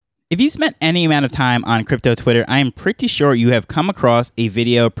If you spent any amount of time on crypto Twitter, I am pretty sure you have come across a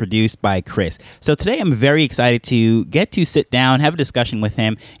video produced by Chris. So today I'm very excited to get to sit down, have a discussion with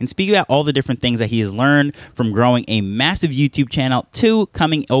him, and speak about all the different things that he has learned from growing a massive YouTube channel to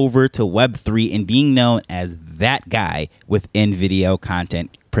coming over to Web3 and being known as that guy within video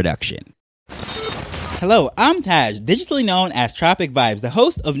content production. Hello, I'm Taj, digitally known as Tropic Vibes, the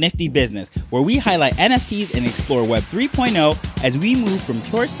host of Nifty Business, where we highlight NFTs and explore Web 3.0 as we move from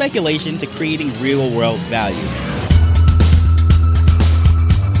pure speculation to creating real-world value.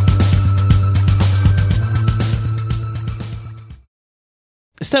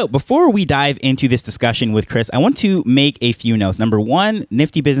 So before we dive into this discussion with Chris, I want to make a few notes. Number one,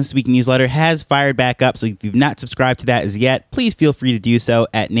 Nifty Business Week newsletter has fired back up. So if you've not subscribed to that as yet, please feel free to do so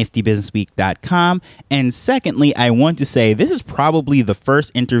at niftybusinessweek.com. And secondly, I want to say this is probably the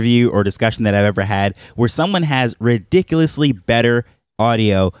first interview or discussion that I've ever had where someone has ridiculously better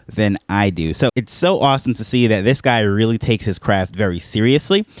audio than I do. So it's so awesome to see that this guy really takes his craft very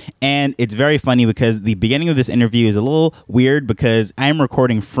seriously. And it's very funny because the beginning of this interview is a little weird because I'm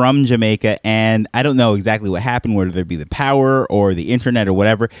recording from Jamaica and I don't know exactly what happened, whether it be the power or the internet or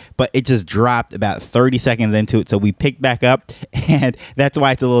whatever, but it just dropped about 30 seconds into it. So we picked back up and that's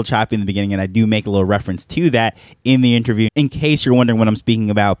why it's a little choppy in the beginning. And I do make a little reference to that in the interview in case you're wondering what I'm speaking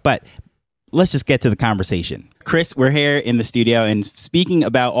about. But let's just get to the conversation. Chris, we're here in the studio and speaking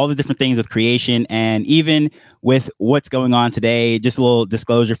about all the different things with creation and even with what's going on today. Just a little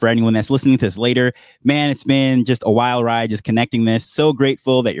disclosure for anyone that's listening to this later. Man, it's been just a wild ride just connecting this. So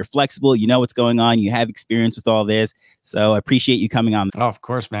grateful that you're flexible. You know what's going on. You have experience with all this. So I appreciate you coming on. Oh, of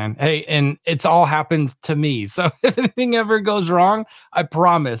course, man. Hey, and it's all happened to me. So if anything ever goes wrong, I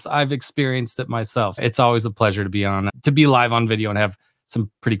promise I've experienced it myself. It's always a pleasure to be live on video and have some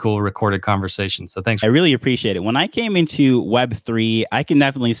pretty cool recorded conversations. So thanks. I really appreciate it. When I came into Web3, I can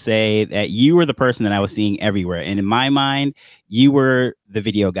definitely say that you were the person that I was seeing everywhere. And in my mind, you were the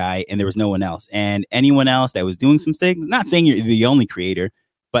video guy and there was no one else. And anyone else that was doing some things, not saying you're the only creator,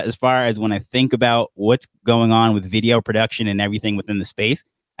 but as far as when I think about what's going on with video production and everything within the space,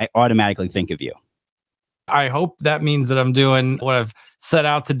 I automatically think of you. I hope that means that I'm doing what I've set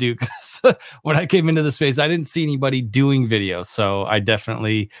out to do. Because when I came into the space, I didn't see anybody doing video. So I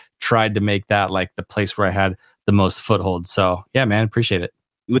definitely tried to make that like the place where I had the most foothold. So yeah, man, appreciate it.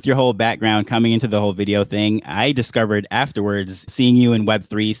 With your whole background coming into the whole video thing, I discovered afterwards, seeing you in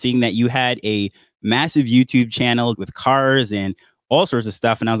Web3, seeing that you had a massive YouTube channel with cars and all sorts of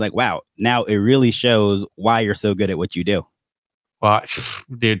stuff. And I was like, wow, now it really shows why you're so good at what you do. Well,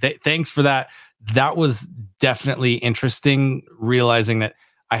 dude, thanks for that. That was definitely interesting, realizing that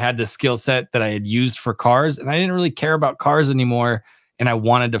I had the skill set that I had used for cars and I didn't really care about cars anymore. And I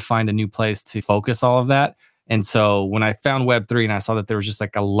wanted to find a new place to focus all of that. And so when I found Web3 and I saw that there was just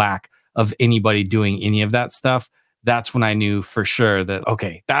like a lack of anybody doing any of that stuff, that's when I knew for sure that,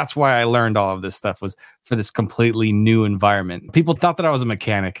 okay, that's why I learned all of this stuff, was for this completely new environment. People thought that I was a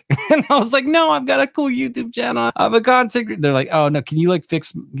mechanic. And I was like, no, I've got a cool YouTube channel. I'm a content creator. They're like, oh no, can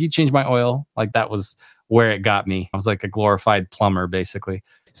you change my oil? Like that was where it got me. I was like a glorified plumber, basically.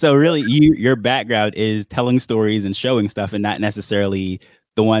 So really your background is telling stories and showing stuff and not necessarily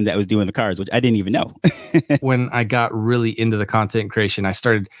the one that was doing the cars, which I didn't even know. When I got really into the content creation, I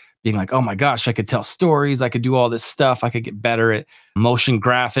started being like, oh my gosh, I could tell stories. I could do all this stuff. I could get better at motion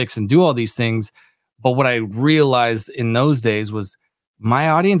graphics and do all these things. But what I realized in those days was my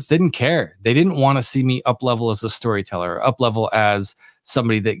audience didn't care. They didn't want to see me up level as a storyteller, up level as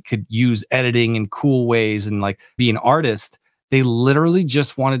somebody that could use editing in cool ways and like be an artist. They literally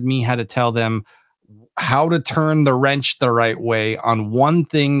just wanted me how to tell them how to turn the wrench the right way on one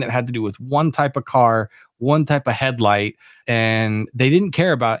thing that had to do with one type of car, one type of headlight, and they didn't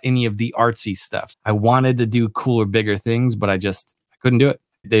care about any of the artsy stuff. I wanted to do cooler, bigger things, but I couldn't do it.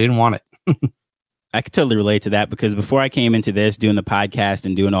 They didn't want it. I could totally relate to that because before I came into this, doing the podcast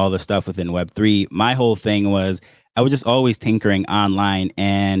and doing all the stuff within Web3, my whole thing was I was just always tinkering online,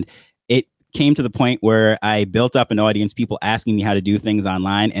 and it came to the point where I built up an audience, people asking me how to do things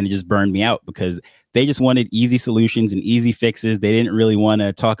online, and it just burned me out because they just wanted easy solutions and easy fixes. They didn't really want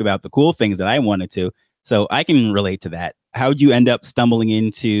to talk about the cool things that I wanted to. So I can relate to that. How would you end up stumbling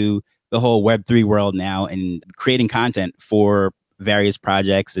into the whole Web3 world now and creating content for various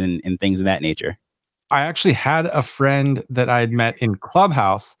projects and things of that nature? I actually had a friend that I had met in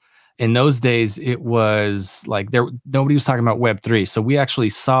Clubhouse. In those days, it was like nobody was talking about Web3. So we actually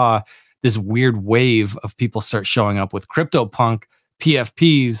saw this weird wave of people start showing up with CryptoPunk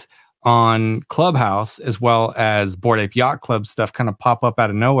PFPs on Clubhouse, as well as Bored Ape Yacht Club stuff kind of pop up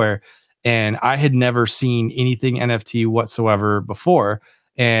out of nowhere. And I had never seen anything NFT whatsoever before.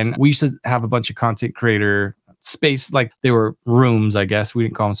 And we used to have a bunch of content creator space, like they were rooms, I guess. We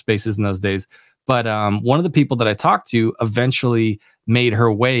didn't call them spaces in those days. But one of the people that I talked to eventually made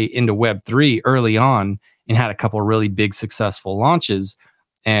her way into Web3 early on and had a couple of really big successful launches.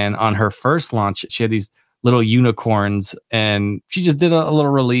 And on her first launch, she had these little unicorns and she just did a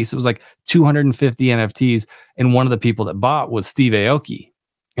little release. It was like 250 NFTs. And one of the people that bought was Steve Aoki.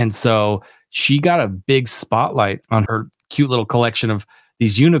 And so she got a big spotlight on her cute little collection of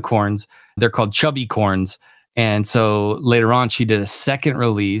these unicorns. They're called Chubby Corns. And so later on, she did a second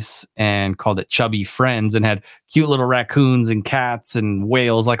release and called it Chubby Friends and had cute little raccoons and cats and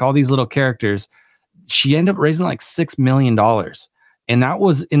whales, like all these little characters. She ended up raising like $6 million. And that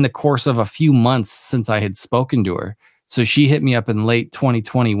was in the course of a few months since I had spoken to her. So she hit me up in late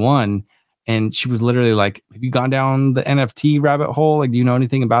 2021 and she was literally like, have you gone down the NFT rabbit hole? Like, do you know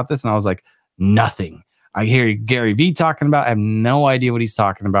anything about this? And I was like, nothing. I hear Gary Vee talking about it. I have no idea what he's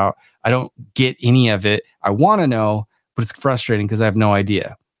talking about. I don't get any of it. I want to know, but it's frustrating because I have no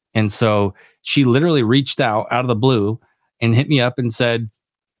idea. And so she literally reached out of the blue and hit me up and said,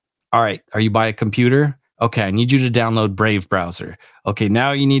 all right, are you by a computer? Okay, I need you to download Brave browser. Okay,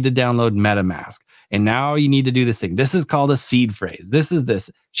 now you need to download MetaMask. And now you need to do this thing. This is called a seed phrase. This is this.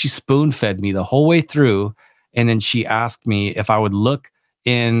 She spoon fed me the whole way through. And then she asked me if I would look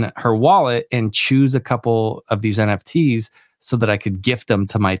in her wallet and choose a couple of these NFTs so that I could gift them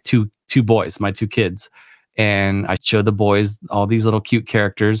to my two boys, my two kids. And I showed the boys all these little cute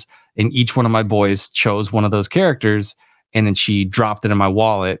characters, and each one of my boys chose one of those characters. And then she dropped it in my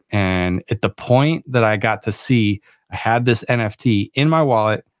wallet. And at the point that I got to see, I had this NFT in my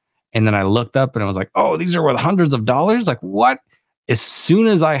wallet. And then I looked up and I was like, oh, these are worth hundreds of dollars. Like, what? As soon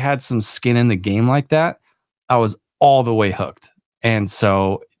as I had some skin in the game like that, I was all the way hooked. And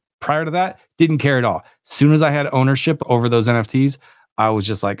so prior to that, didn't care at all. As soon as I had ownership over those NFTs, I was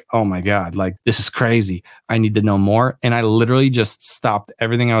just like, oh my God, like this is crazy. I need to know more. And I literally just stopped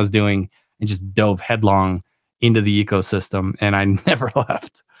everything I was doing and just dove headlong into the ecosystem. And I never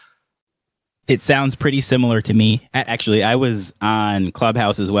left. It sounds pretty similar to me. Actually, I was on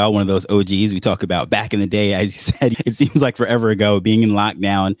Clubhouse as well, one of those OGs we talk about back in the day. As you said, it seems like forever ago, being in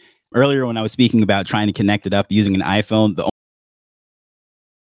lockdown. Earlier, when I was speaking about trying to connect it up using an iPhone, the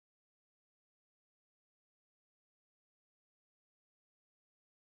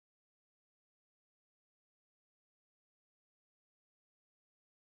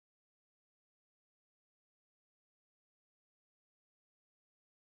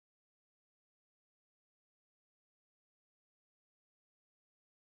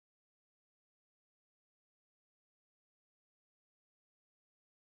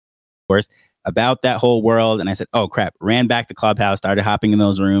course, about that whole world. And I said, oh, crap, ran back to Clubhouse, started hopping in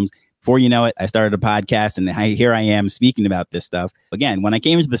those rooms. Before you know it, I started a podcast and here I am speaking about this stuff. Again, when I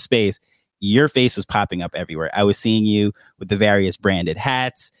came into the space, your face was popping up everywhere. I was seeing you with the various branded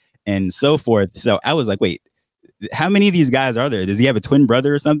hats and so forth. So I was like, wait, how many of these guys are there? Does he have a twin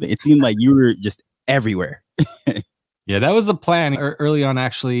brother or something? It seemed like you were just everywhere. Yeah, that was the plan early on.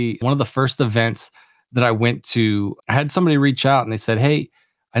 Actually, one of the first events that I went to, I had somebody reach out and they said, hey,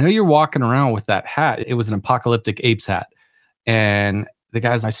 I know you're walking around with that hat. It was an Apocalyptic Apes hat. And the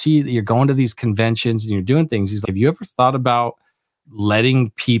guys, I see that you're going to these conventions and you're doing things. He's like, have you ever thought about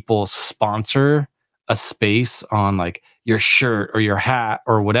letting people sponsor a space on like your shirt or your hat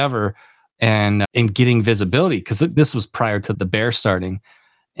or whatever and getting visibility? Because this was prior to the bear starting.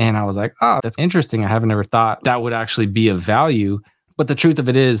 And I was like, oh, that's interesting. I haven't ever thought that would actually be of value. But the truth of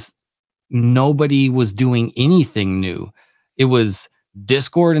it is, nobody was doing anything new. It was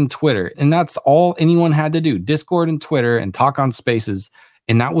Discord and Twitter. And that's all anyone had to do. Discord and Twitter and talk on spaces.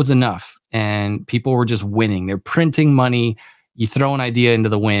 And that was enough. And people were just winning. They're printing money. You throw an idea into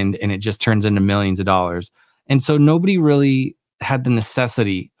the wind and it just turns into millions of dollars. And so nobody really had the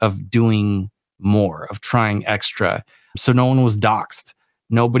necessity of doing more, of trying extra. So no one was doxxed.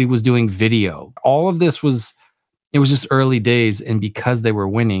 Nobody was doing video. All of this it was just early days. And because they were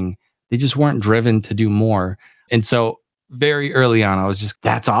winning, they just weren't driven to do more. And so very early on, I was just,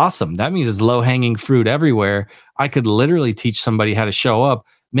 that's awesome. That means there's low-hanging fruit everywhere. I could literally teach somebody how to show up,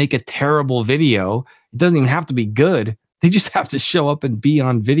 make a terrible video. It doesn't even have to be good. They just have to show up and be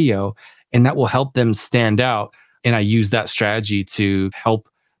on video, and that will help them stand out. And I use that strategy to help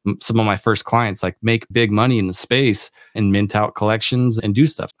some of my first clients like make big money in the space and mint out collections and do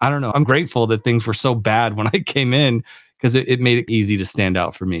stuff. I don't know. I'm grateful that things were so bad when I came in because it made it easy to stand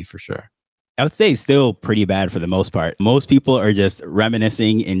out for me, for sure. I would say still pretty bad for the most part. Most people are just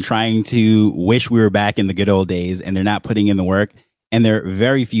reminiscing and trying to wish we were back in the good old days, and they're not putting in the work. And there are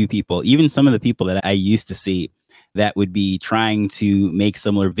very few people, even some of the people that I used to see that would be trying to make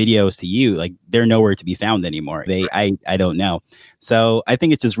similar videos to you, like they're nowhere to be found anymore. I don't know. So I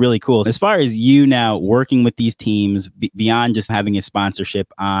think it's just really cool. As far as you now working with these teams beyond just having a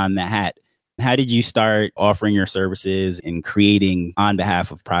sponsorship on the hat, how did you start offering your services and creating on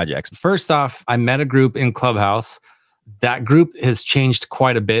behalf of projects? First off, I met a group in Clubhouse. That group has changed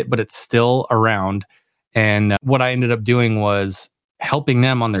quite a bit, but it's still around. And what I ended up doing was helping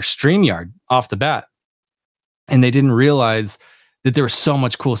them on their StreamYard off the bat. And they didn't realize that there was so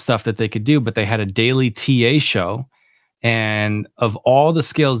much cool stuff that they could do, but they had a daily TA show. And of all the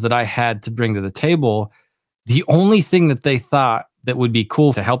skills that I had to bring to the table, the only thing that they thought that would be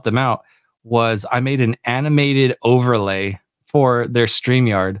cool to help them out was I made an animated overlay for their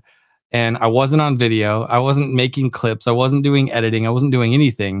StreamYard. And I wasn't on video. I wasn't making clips. I wasn't doing editing. I wasn't doing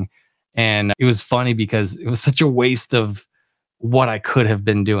anything. And it was funny because it was such a waste of what I could have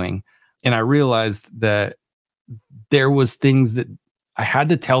been doing. And I realized that there was things that I had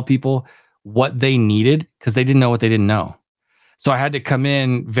to tell people what they needed because they didn't know what they didn't know. So I had to come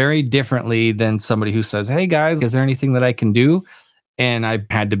in very differently than somebody who says, hey guys, is there anything that I can do? And I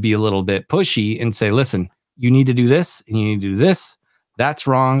had to be a little bit pushy and say, listen, you need to do this and you need to do this. That's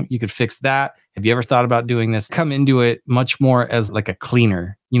wrong. You could fix that. Have you ever thought about doing this? Come into it much more as like a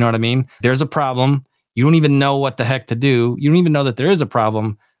cleaner. You know what I mean? There's a problem. You don't even know what the heck to do. You don't even know that there is a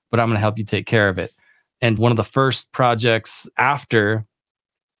problem, but I'm going to help you take care of it. And one of the first projects after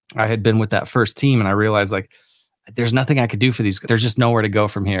I had been with that first team, and I realized like, there's nothing I could do for these. There's just nowhere to go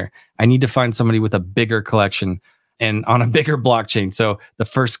from here. I need to find somebody with a bigger collection and on a bigger blockchain. So the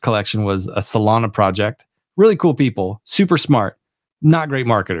first collection was a Solana project. Really cool people, super smart, not great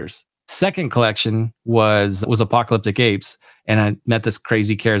marketers. Second collection was Apocalyptic Apes. And I met this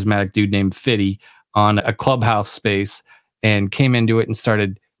crazy charismatic dude named Fitty on a Clubhouse space and came into it and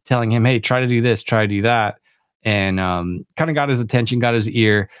started telling him, hey, try to do this, try to do that. And kind of got his attention, got his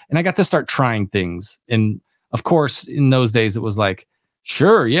ear. And I got to start trying things. And of course, in those days, it was like,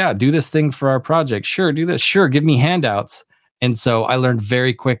 sure, yeah, do this thing for our project. Sure, do this. Sure, give me handouts. And so I learned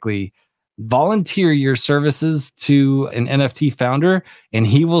very quickly, volunteer your services to an NFT founder and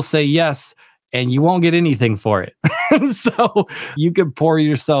he will say yes, and you won't get anything for it. So you could pour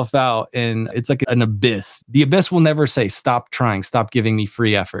yourself out and it's like an abyss. The abyss will never say, stop trying, stop giving me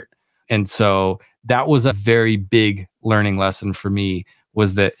free effort. And so that was a very big learning lesson for me,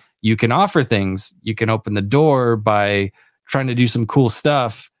 was that you can offer things, you can open the door by trying to do some cool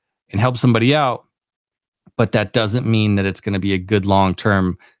stuff and help somebody out, but that doesn't mean that it's going to be a good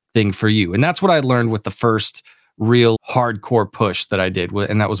long-term thing for you. And that's what I learned with the first real hardcore push that I did.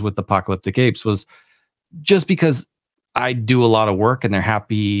 And that was with Apocalyptic Apes, was just because I do a lot of work and they're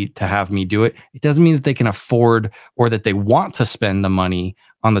happy to have me do it, it doesn't mean that they can afford or that they want to spend the money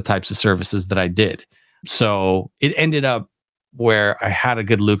on the types of services that I did. So it ended up where I had a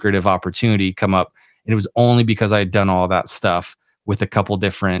good lucrative opportunity come up. And it was only because I had done all that stuff with a couple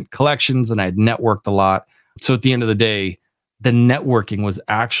different collections and I had networked a lot. So at the end of the day, the networking was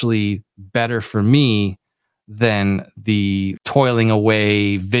actually better for me than the toiling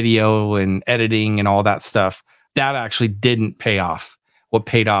away video and editing and all that stuff. That actually didn't pay off. What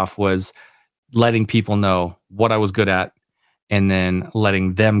paid off was letting people know what I was good at and then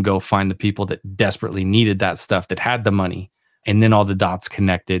letting them go find the people that desperately needed that stuff, that had the money. And then all the dots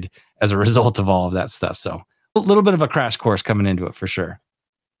connected as a result of all of that stuff. So a little bit of a crash course coming into it for sure.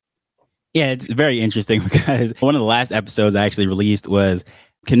 Yeah, it's very interesting because one of the last episodes I actually released was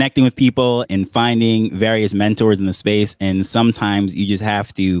connecting with people and finding various mentors in the space. And sometimes you just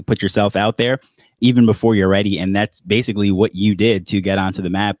have to put yourself out there even before you're ready. And that's basically what you did to get onto the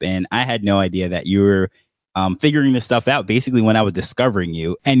map. And I had no idea that you were figuring this stuff out basically when I was discovering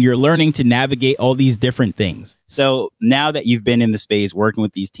you, and you're learning to navigate all these different things. So now that you've been in the space working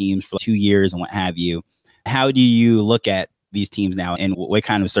with these teams for 2 years and what have you, how do you look at these teams now and what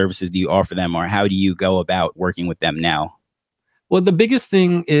kind of services do you offer them, or how do you go about working with them now? Well, the biggest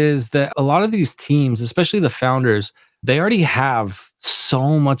thing is that a lot of these teams, especially the founders, they already have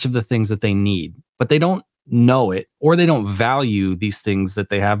so much of the things that they need, but they don't know it or they don't value these things that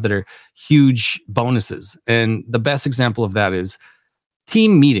they have that are huge bonuses. And the best example of that is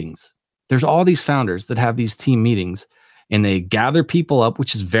team meetings. There's all these founders that have these team meetings and they gather people up,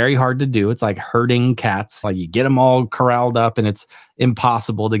 which is very hard to do. It's like herding cats. Like you get them all corralled up and it's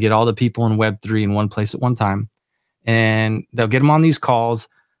impossible to get all the people in Web3 in one place at one time. And they'll get them on these calls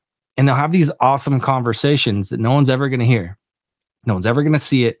and they'll have these awesome conversations that no one's ever going to hear. No one's ever going to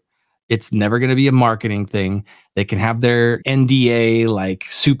see it. It's never going to be a marketing thing. They can have their NDA, like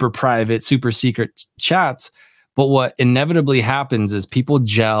super private, super secret chats, But what inevitably happens is people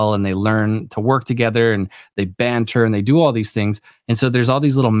gel and they learn to work together and they banter and they do all these things. And so there's all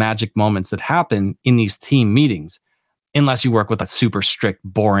these little magic moments that happen in these team meetings, unless you work with a super strict,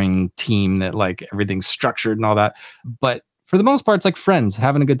 boring team that like everything's structured and all that. But for the most part, it's like friends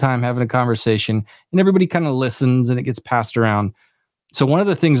having a good time, having a conversation, and everybody kind of listens and it gets passed around. So one of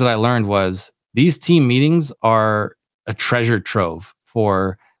the things that I learned was these team meetings are a treasure trove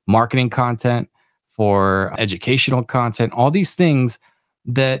for marketing content, for educational content, all these things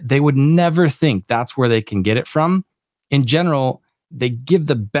that they would never think that's where they can get it from. In general, they give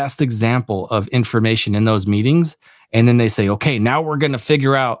the best example of information in those meetings. And then they say, okay, now we're going to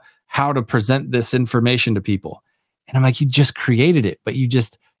figure out how to present this information to people. And I'm like, you just created it, but you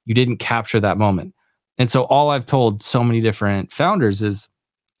didn't capture that moment. And so all I've told so many different founders is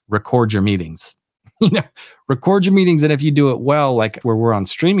record your meetings, record your meetings. And if you do it well, like where we're on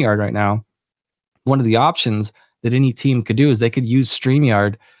StreamYard right now, one of the options that any team could do is they could use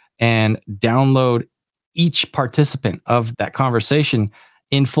StreamYard and download each participant of that conversation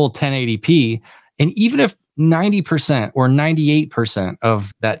in full 1080p. And even if 90% or 98%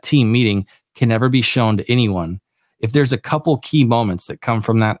 of that team meeting can never be shown to anyone, if there's a couple key moments that come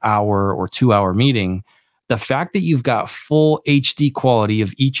from that hour or 2 hour meeting, the fact that you've got full HD quality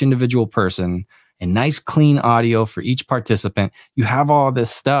of each individual person and nice clean audio for each participant, you have all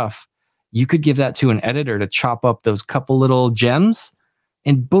this stuff. You could give that to an editor to chop up those couple little gems,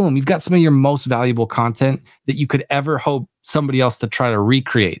 and boom, you've got some of your most valuable content that you could ever hope somebody else to try to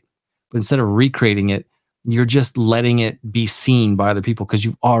recreate. But instead of recreating it, you're just letting it be seen by other people because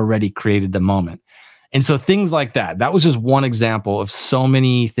you've already created the moment. And so things like that, that was just one example of so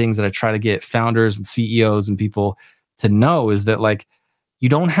many things that I try to get founders and CEOs and people to know, is that like, you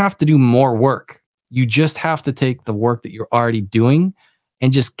don't have to do more work. You just have to take the work that you're already doing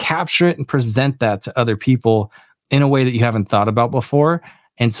and just capture it and present that to other people in a way that you haven't thought about before.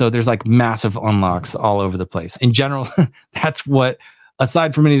 And so there's like massive unlocks all over the place. In general, that's what,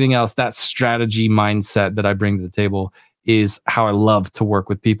 aside from anything else, that strategy mindset that I bring to the table is how I love to work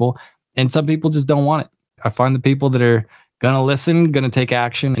with people. And some people just don't want it. I find the people that are going to listen, going to take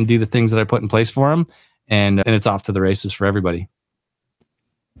action and do the things that I put in place for them. And it's off to the races for everybody.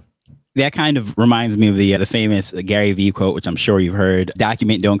 That kind of reminds me of the famous Gary Vee quote, which I'm sure you've heard: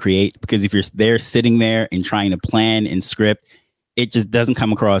 document, don't create. Because if you're there sitting there and trying to plan and script, it just doesn't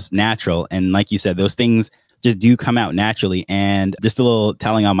come across natural. And like you said, those things just do come out naturally. And just a little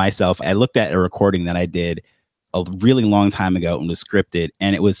telling on myself, I looked at a recording that I did a really long time ago and was scripted,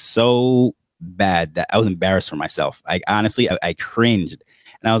 and it was so bad that I was embarrassed for myself. Honestly, I cringed,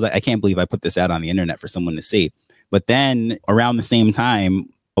 and I was like, I can't believe I put this out on the internet for someone to see. But then around the same time,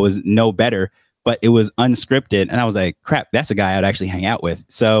 I was no better, but it was unscripted, and I was like, crap, that's a guy I'd actually hang out with.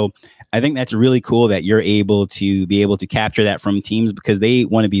 So I think that's really cool that you're able to capture that from teams, because they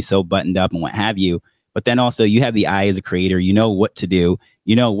want to be so buttoned up and what have you. But then also you have the eye as a creator, you know what to do,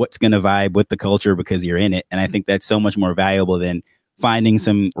 you know what's going to vibe with the culture because you're in it. And I think that's so much more valuable than finding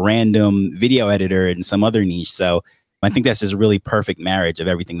some random video editor in some other niche. So I think that's just a really perfect marriage of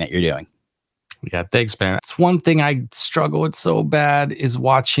everything that you're doing. Yeah, thanks, man. It's one thing I struggle with so bad is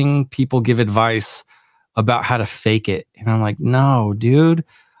watching people give advice about how to fake it. And I'm like, no, dude,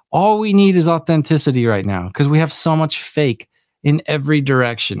 all we need is authenticity right now, because we have so much fake in every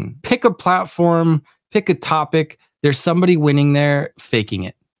direction. Pick a platform, pick a topic. There's somebody winning there faking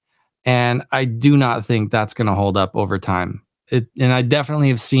it. And I do not think that's going to hold up over time. And I definitely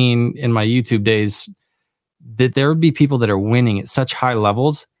have seen in my YouTube days that there would be people that are winning at such high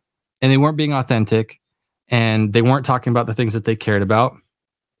levels, and they weren't being authentic, and they weren't talking about the things that they cared about,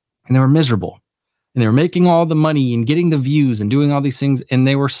 and they were miserable, and they were making all the money and getting the views and doing all these things, and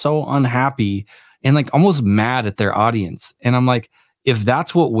they were so unhappy and like almost mad at their audience. And I'm like, if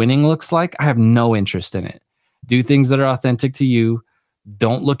that's what winning looks like, I have no interest in it. Do things that are authentic to you.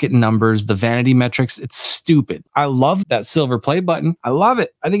 Don't look at numbers, the vanity metrics. It's stupid. I love that silver play button. I love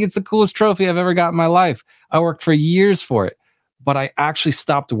it. I think it's the coolest trophy I've ever got in my life. I worked for years for it, but I actually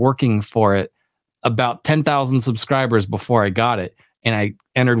stopped working for it about 10,000 subscribers before I got it. And I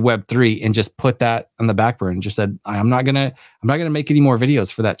entered Web3 and just put that on the back burner and just said, I'm not gonna make any more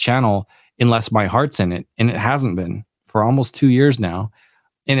videos for that channel unless my heart's in it. And it hasn't been for almost 2 years now.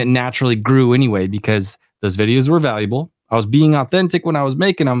 And it naturally grew anyway, because those videos were valuable. I was being authentic when I was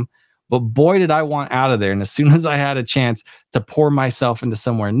making them, but boy, did I want out of there. And as soon as I had a chance to pour myself into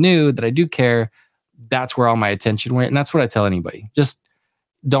somewhere new that I do care, that's where all my attention went. And that's what I tell anybody. Just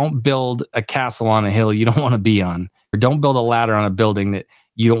don't build a castle on a hill you don't want to be on, or don't build a ladder on a building that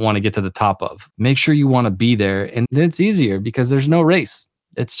you don't want to get to the top of. Make sure you want to be there. And then it's easier because there's no race.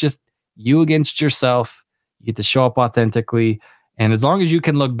 It's just you against yourself. You get to show up authentically. And as long as you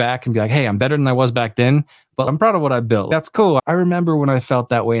can look back and be like, hey, I'm better than I was back then, but I'm proud of what I built. That's cool. I remember when I felt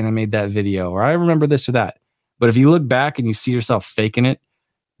that way and I made that video, or I remember this or that. But if you look back and you see yourself faking it,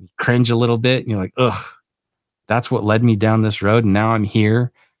 you cringe a little bit and you're like, ugh, that's what led me down this road. And now I'm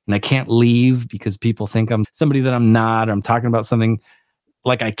here and I can't leave because people think I'm somebody that I'm not, or I'm talking about something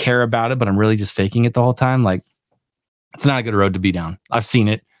like I care about it, but I'm really just faking it the whole time. Like, it's not a good road to be down. I've seen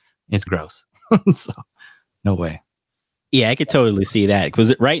it. It's gross. So no way. Yeah, I could totally see that,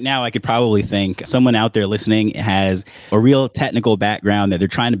 because right now I could probably think someone out there listening has a real technical background that they're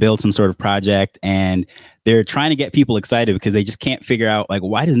trying to build some sort of project, and they're trying to get people excited because they just can't figure out, like,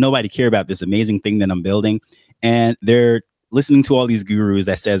 why does nobody care about this amazing thing that I'm building? And they're listening to all these gurus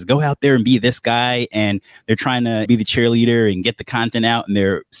that says, go out there and be this guy. And they're trying to be the cheerleader and get the content out, and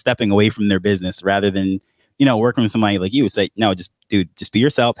they're stepping away from their business rather than, working with somebody like you would say, no, just be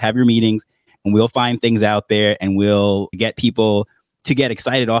yourself, have your meetings, and we'll find things out there and we'll get people to get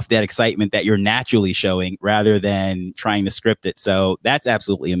excited off that excitement that you're naturally showing rather than trying to script it. So that's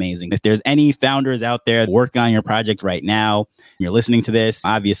absolutely amazing. If there's any founders out there working on your project right now, and you're listening to this,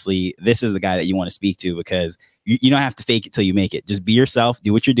 obviously this is the guy that you want to speak to, because you don't have to fake it till you make it. Just be yourself,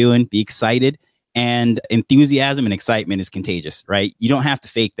 do what you're doing, be excited. And enthusiasm and excitement is contagious, right? You don't have to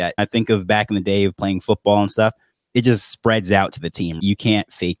fake that. I think of back in the day of playing football and stuff. It just spreads out to the team. You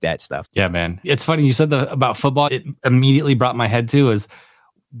can't fake that stuff. Yeah, man. It's funny you said about football. It immediately brought my head to is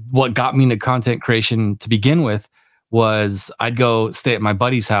what got me into content creation to begin with was I'd go stay at my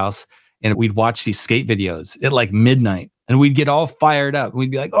buddy's house and we'd watch these skate videos at like midnight, and we'd get all fired up. We'd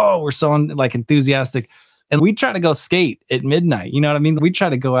be like, oh, we're so enthusiastic. And we'd try to go skate at midnight. You know what I mean? We'd try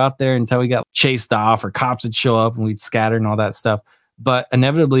to go out there until we got chased off or cops would show up and we'd scatter and all that stuff. But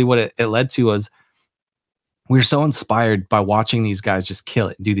inevitably what it led to was we were so inspired by watching these guys just kill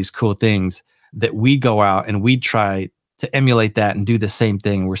it and do these cool things that we'd go out and we'd try to emulate that and do the same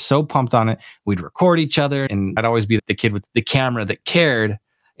thing. We're so pumped on it. We'd record each other, and I'd always be the kid with the camera that cared.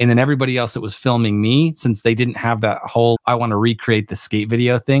 And then everybody else that was filming me, since they didn't have that whole, I want to recreate the skate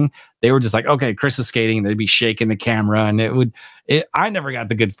video thing, they were just like, okay, Chris is skating. And they'd be shaking the camera and I never got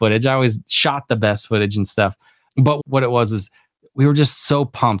the good footage. I always shot the best footage and stuff. But what it was is we were just so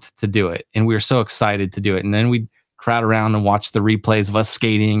pumped to do it. And we were so excited to do it. And then we'd crowd around and watch the replays of us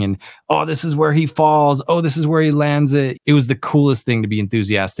skating and, oh, this is where he falls. Oh, this is where he lands it. It was the coolest thing to be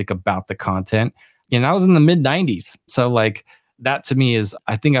enthusiastic about the content. And I was in the mid 90s. So like that to me is,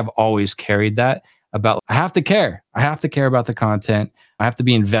 I think I've always carried that about, I have to care. I have to care about the content. I have to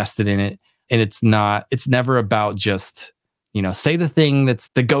be invested in it. And it's never about just, say the thing that's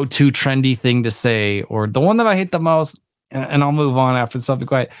the go-to trendy thing to say, or the one that I hate the most, and I'll move on after something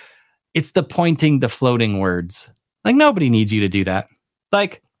quiet. It's the pointing, the floating words. Like, nobody needs you to do that.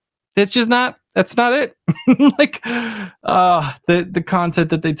 Like, that's not it. Like, the content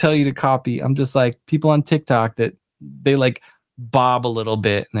that they tell you to copy. I'm just like, people on TikTok that they like bob a little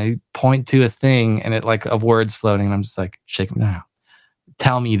bit and they point to a thing and it like of words floating. And I'm just like, shake them down.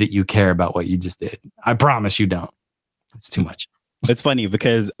 Tell me that you care about what you just did. I promise you don't. It's too much. It's funny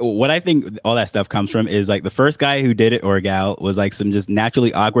because what I think all that stuff comes from is like the first guy who did it, or gal, was like some just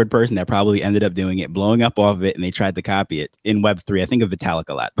naturally awkward person that probably ended up doing it, blowing up off of it, and they tried to copy it. In Web3, I think of Vitalik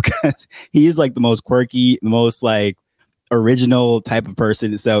a lot because he is like the most quirky, the most like original type of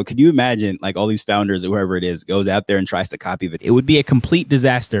person. So could you imagine like all these founders or whoever it is goes out there and tries to copy it? It would be a complete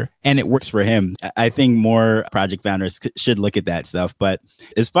disaster, and it works for him. I think more project founders should look at that stuff. But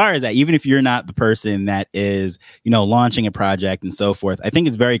as far as that, even if you're not the person that is, launching a project and so forth, I think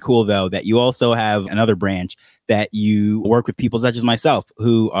it's very cool though that you also have another branch that you work with people such as myself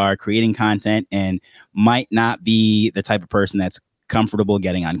who are creating content and might not be the type of person that's comfortable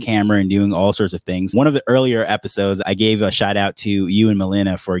getting on camera and doing all sorts of things. One of the earlier episodes, I gave a shout out to you and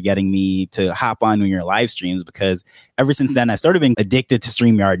Melina for getting me to hop on your live streams, because ever since then I started being addicted to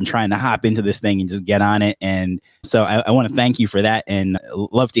StreamYard and trying to hop into this thing and just get on it. And so I want to thank you for that, and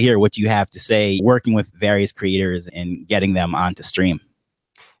love to hear what you have to say working with various creators and getting them onto stream.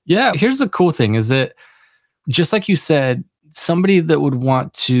 Yeah, here's the cool thing is that just like you said, somebody that would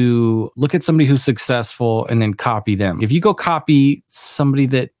want to look at somebody who's successful and then copy them. If you go copy somebody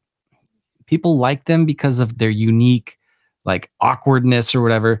that people like them because of their unique like awkwardness or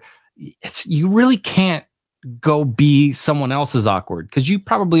whatever, you really can't go be someone else's awkward, because you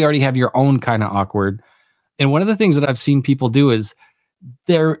probably already have your own kind of awkward. And one of the things that I've seen people do is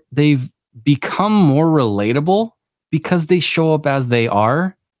they've become more relatable because they show up as they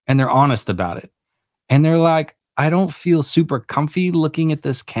are and they're honest about it. And they're like, I don't feel super comfy looking at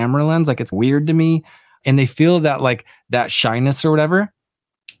this camera lens. Like, it's weird to me. And they feel that like that shyness or whatever.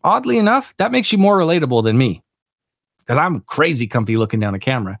 Oddly enough, that makes you more relatable than me because I'm crazy comfy looking down the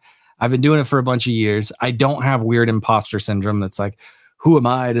camera. I've been doing it for a bunch of years. I don't have weird imposter syndrome that's like, who am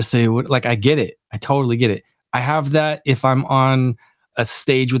I to say what? Like, I get it. I totally get it. I have that if I'm on a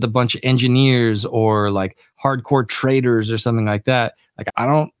stage with a bunch of engineers or like hardcore traders or something like that. Like, I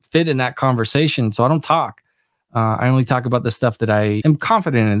don't fit in that conversation, so I don't talk. I only talk about the stuff that I am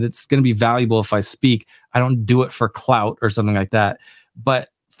confident in. It's going to be valuable if I speak. I don't do it for clout or something like that. But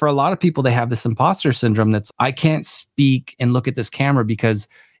for a lot of people, they have this imposter syndrome that's, I can't speak and look at this camera because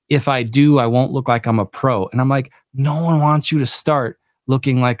if I do, I won't look like I'm a pro. And I'm like, no one wants you to start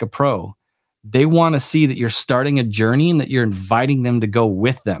looking like a pro. They want to see that you're starting a journey and that you're inviting them to go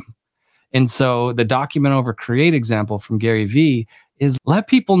with them. And so the document over create example from Gary Vee is let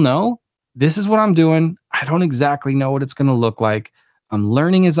people know this is what I'm doing. I don't exactly know what it's going to look like. I'm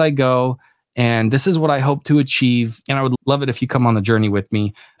learning as I go. And this is what I hope to achieve. And I would love it if you come on the journey with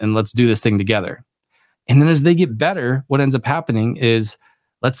me and let's do this thing together. And then as they get better, what ends up happening is,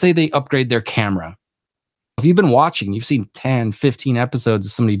 let's say they upgrade their camera. If you've been watching, you've seen 10, 15 episodes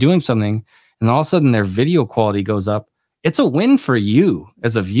of somebody doing something, and all of a sudden their video quality goes up. It's a win for you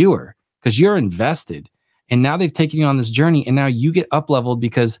as a viewer because you're invested. And now they've taken you on this journey, and now you get up leveled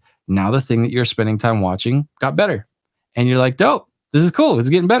because now the thing that you're spending time watching got better. And you're like, dope, this is cool. It's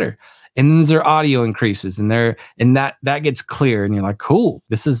getting better. And then their audio increases and that gets clear. And you're like, cool,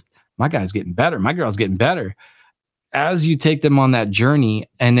 my guy's getting better. My girl's getting better. As you take them on that journey,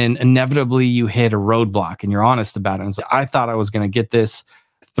 and then inevitably you hit a roadblock and you're honest about it. And so I thought I was going to get this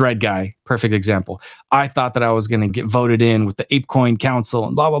thread guy. Perfect example. I thought that I was going to get voted in with the ApeCoin Council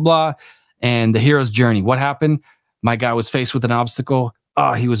and blah, blah, blah. And the hero's journey. What happened? My guy was faced with an obstacle.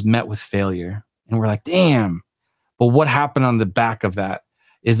 Oh, he was met with failure. And we're like, damn. But what happened on the back of that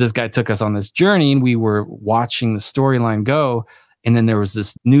is this guy took us on this journey and we were watching the storyline go. And then there was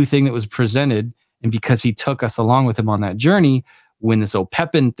this new thing that was presented. And because he took us along with him on that journey, when this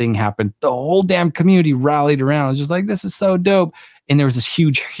Pepin thing happened, the whole damn community rallied around. It was just like, this is so dope. And there was this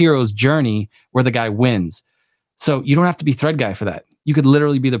huge hero's journey where the guy wins. So you don't have to be thread guy for that. You could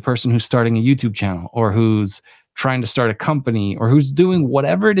literally be the person who's starting a YouTube channel or who's trying to start a company or who's doing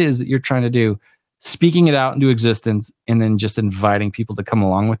whatever it is that you're trying to do, speaking it out into existence, and then just inviting people to come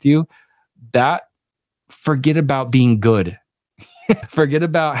along with you. That, forget about being good. Forget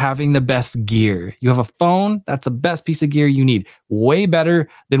about having the best gear. You have a phone, that's the best piece of gear you need. Way better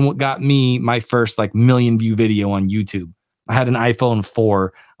than what got me my first like million view video on YouTube. I had an iPhone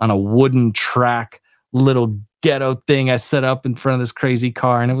 4 on a wooden track, little ghetto thing I set up in front of this crazy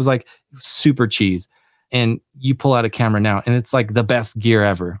car. And it was like super cheese. And you pull out a camera now and it's like the best gear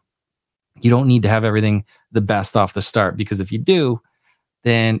ever. You don't need to have everything the best off the start, because if you do,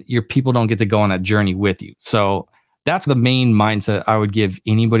 then your people don't get to go on that journey with you. So that's the main mindset I would give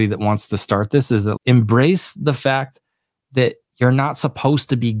anybody that wants to start this, is that embrace the fact that you're not supposed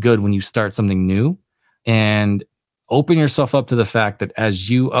to be good when you start something new, and open yourself up to the fact that as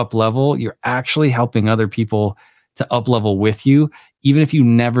you up level, you're actually helping other people to up level with you. Even if you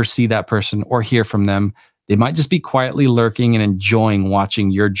never see that person or hear from them, they might just be quietly lurking and enjoying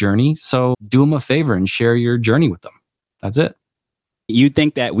watching your journey. So do them a favor and share your journey with them. That's it. You'd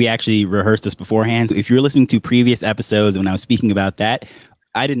think that we actually rehearsed this beforehand. If you're listening to previous episodes when I was speaking about that,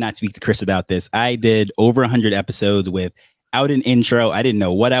 I did not speak to Chris about this. I did over 100 episodes without an intro. I didn't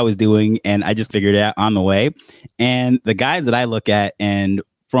know what I was doing, and I just figured it out on the way. And the guys that I look at, and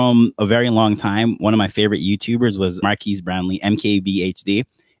from a very long time, one of my favorite YouTubers was Marquise Brownlee, MKBHD.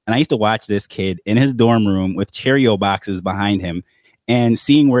 And I used to watch this kid in his dorm room with Cheerio boxes behind him, and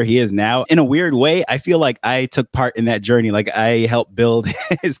seeing where he is now. In a weird way, I feel like I took part in that journey. Like I helped build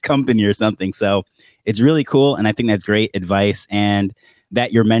his company or something. So it's really cool. And I think that's great advice, and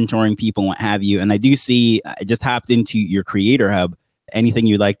that you're mentoring people and what have you. And I do see, I just hopped into your creator hub. Anything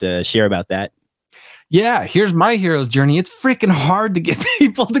you'd like to share about that? Yeah, here's my hero's journey. It's freaking hard to get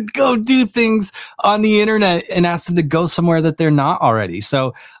people to go do things on the internet and ask them to go somewhere that they're not already.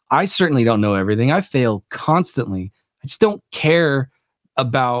 So I certainly don't know everything. I fail constantly. I just don't care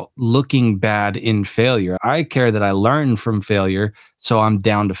about looking bad in failure. I care that I learn from failure, so I'm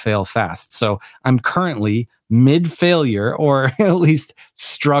down to fail fast. So I'm currently mid-failure, or at least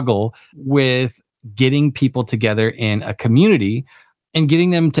struggle with getting people together in a community and getting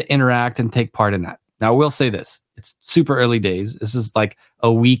them to interact and take part in that. Now, I will say this. It's super early days. This is like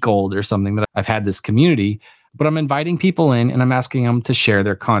a week old or something that I've had this community, but I'm inviting people in and I'm asking them to share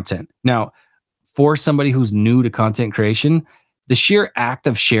their content. Now, for somebody who's new to content creation, the sheer act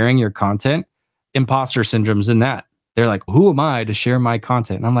of sharing your content, imposter syndrome's in that. They're like, who am I to share my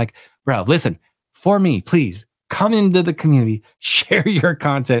content? And I'm like, bro, listen, for me, please come into the community, share your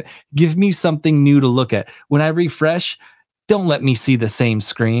content, give me something new to look at. When I refresh, don't let me see the same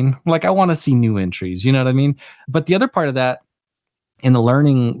screen. Like, I want to see new entries. You know what I mean? But the other part of that, in the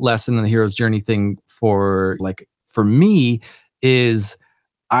learning lesson and the hero's journey thing for me, is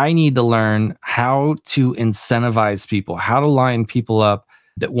I need to learn how to incentivize people, how to line people up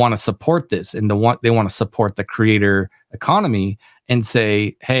that want to support this and they want to support the creator economy and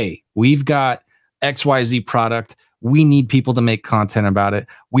say, hey, we've got XYZ product. We need people to make content about it.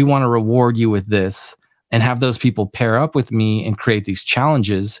 We want to reward you with this, and have those people pair up with me and create these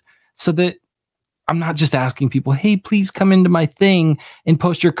challenges so that I'm not just asking people, hey, please come into my thing and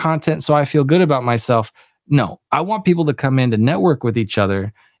post your content so I feel good about myself. No, I want people to come in to network with each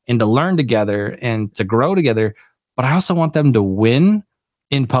other and to learn together and to grow together. But I also want them to win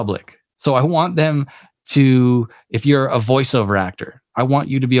in public. So I want them to, if you're a voiceover actor, I want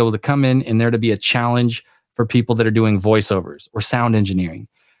you to be able to come in and there to be a challenge for people that are doing voiceovers or sound engineering,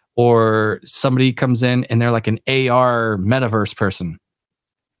 or somebody comes in and they're like an AR metaverse person.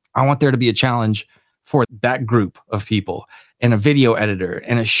 I want there to be a challenge for that group of people, and a video editor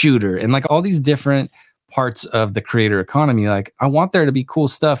and a shooter and like all these different parts of the creator economy. Like, I want there to be cool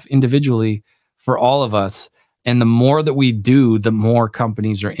stuff individually for all of us. And the more that we do, the more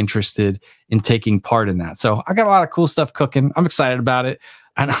companies are interested in taking part in that. So I got a lot of cool stuff cooking. I'm excited about it.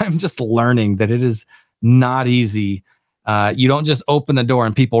 And I'm just learning that it is not easy. You don't just open the door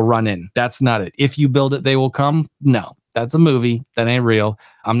and people run in. That's not it. If you build it, they will come. No, that's a movie. That ain't real.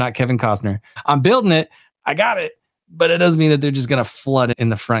 I'm not Kevin Costner. I'm building it. I got it. But it doesn't mean that they're just going to flood in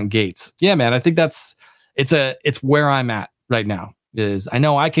the front gates. Yeah, man. I think it's where I'm at right now. Is I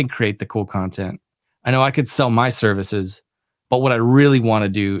know I can create the cool content. I know I could sell my services, but what I really want to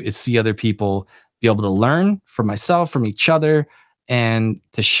do is see other people be able to learn from myself, from each other, and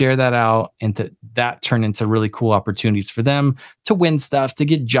to share that out, and to that turn into really cool opportunities for them to win stuff, to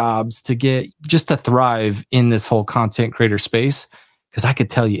get jobs, just to thrive in this whole content creator space. Because I could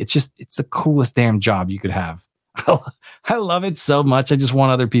tell you, it's the coolest damn job you could have. I love it so much. I just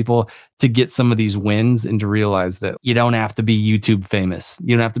want other people to get some of these wins and to realize that you don't have to be YouTube famous.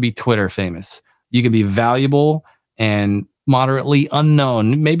 You don't have to be Twitter famous. You can be valuable and moderately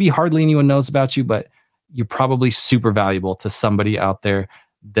unknown. Maybe hardly anyone knows about you, but you're probably super valuable to somebody out there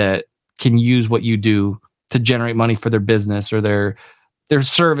that can use what you do to generate money for their business or their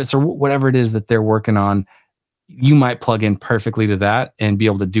service or whatever it is that they're working on. You might plug in perfectly to that and be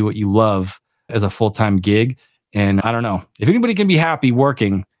able to do what you love as a full-time gig. And I don't know, if anybody can be happy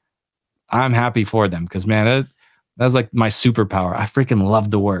working, I'm happy for them, because man, that's like my superpower. I freaking love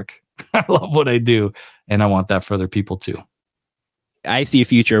to work. I love what I do, and I want that for other people too. I see a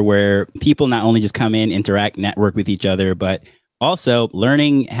future where people not only just come in, interact, network with each other, but also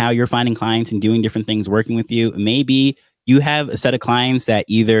learning how you're finding clients and doing different things, working with you. Maybe you have a set of clients that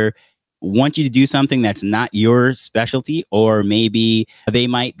either want you to do something that's not your specialty, or maybe they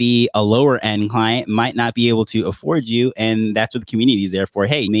might be a lower end client, might not be able to afford you. And that's what the community is there for.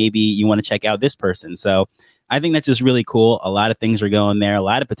 Hey, maybe you want to check out this person. So I think that's just really cool. A lot of things are going there, a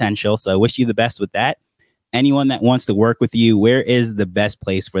lot of potential. So I wish you the best with that. Anyone that wants to work with you, where is the best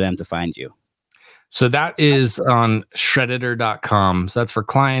place for them to find you? So that is on shredditor.com. So that's for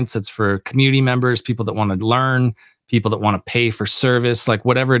clients. It's for community members, people that want to learn, people that want to pay for service, like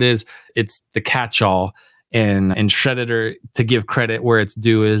whatever it is, it's the catch-all. And Shredditor, to give credit where it's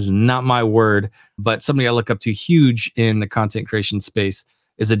due, is not my word, but somebody I look up to huge in the content creation space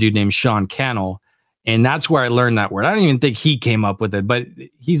is a dude named Sean Cannell. And that's where I learned that word. I don't even think he came up with it, but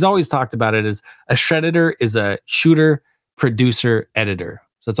he's always talked about it as a shredditor is a shooter, producer, editor.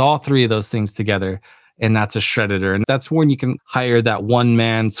 So it's all three of those things together. And that's a shredditor. And that's when you can hire that one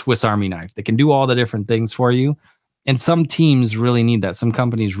man Swiss Army knife. They can do all the different things for you. And some teams really need that. Some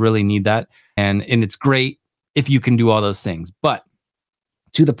companies really need that. And it's great if you can do all those things. But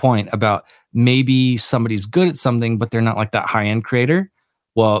to the point about maybe somebody's good at something, but they're not like that high-end creator.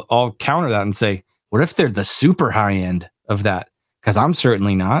 Well, I'll counter that and say, what if they're the super high end of that? Because I'm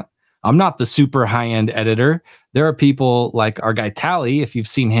certainly not. I'm not the super high end editor. There are people like our guy Tally, if you've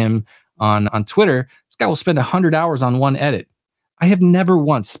seen him on Twitter, this guy will spend 100 hours on one edit. I have never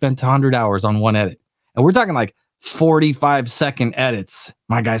once spent 100 hours on one edit. And we're talking like 45-second edits.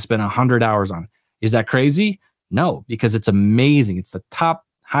 My guy spent 100 hours on. Is that crazy? No, because it's amazing. It's the top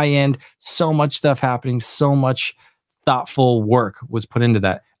high end. So much stuff happening. So much thoughtful work was put into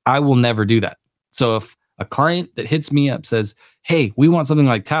that. I will never do that. So if a client that hits me up says, hey, we want something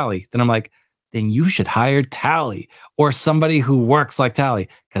like Tally, then I'm like, then you should hire Tally or somebody who works like Tally,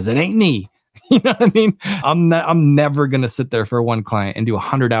 because it ain't me. You know what I mean? I'm never going to sit there for one client and do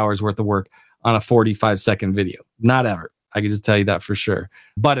 100 hours worth of work on a 45-second video. Not ever. I can just tell you that for sure.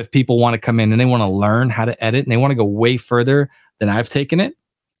 But if people want to come in and they want to learn how to edit and they want to go way further than I've taken it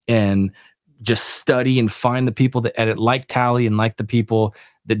and just study and find the people that edit like Tally and like the people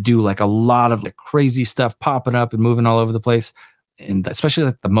that do like a lot of like crazy stuff popping up and moving all over the place, and especially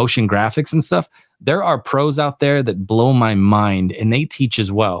like the motion graphics and stuff, there are pros out there that blow my mind and they teach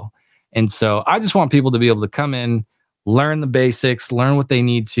as well. And so I just want people to be able to come in, learn the basics, learn what they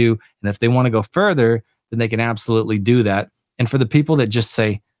need to. And if they want to go further, then they can absolutely do that. And for the people that just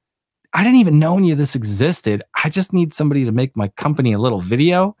say, I didn't even know any of this existed, I just need somebody to make my company a little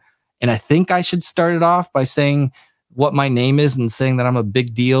video. And I think I should start it off by saying what my name is and saying that I'm a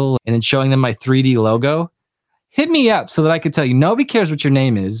big deal and then showing them my 3D logo. Hit me up so that I can tell you, nobody cares what your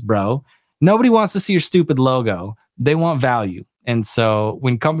name is, bro. Nobody wants to see your stupid logo. They want value. And so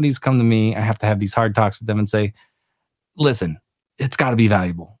when companies come to me, I have to have these hard talks with them and say, listen, it's got to be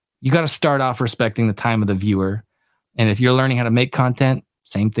valuable. You got to start off respecting the time of the viewer. And if you're learning how to make content,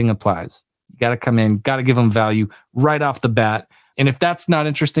 same thing applies. You got to come in, got to give them value right off the bat. And if that's not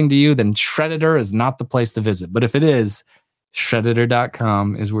interesting to you, then Shredditor is not the place to visit. But if it is,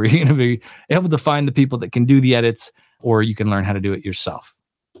 Shredditor.com is where you're going to be able to find the people that can do the edits, or you can learn how to do it yourself.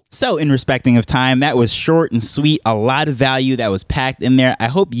 So in respecting of time, that was short and sweet, a lot of value that was packed in there. I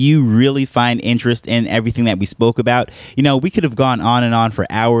hope you really find interest in everything that we spoke about. You know, we could have gone on and on for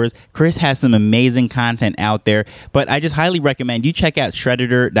hours. Chris has some amazing content out there, but I just highly recommend you check out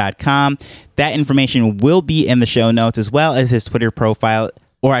Shredditor.com. That information will be in the show notes, as well as his Twitter profile,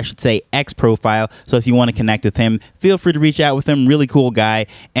 or I should say X profile. So if you want to connect with him, feel free to reach out with him. Really cool guy.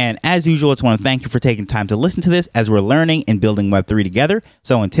 And as usual, I just want to thank you for taking time to listen to this as we're learning and building Web3 together.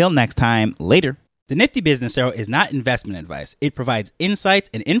 So until next time, later. The Nifty Business Show is not investment advice. It provides insights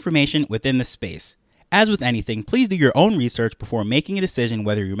and information within the space. As with anything, please do your own research before making a decision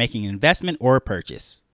whether you're making an investment or a purchase.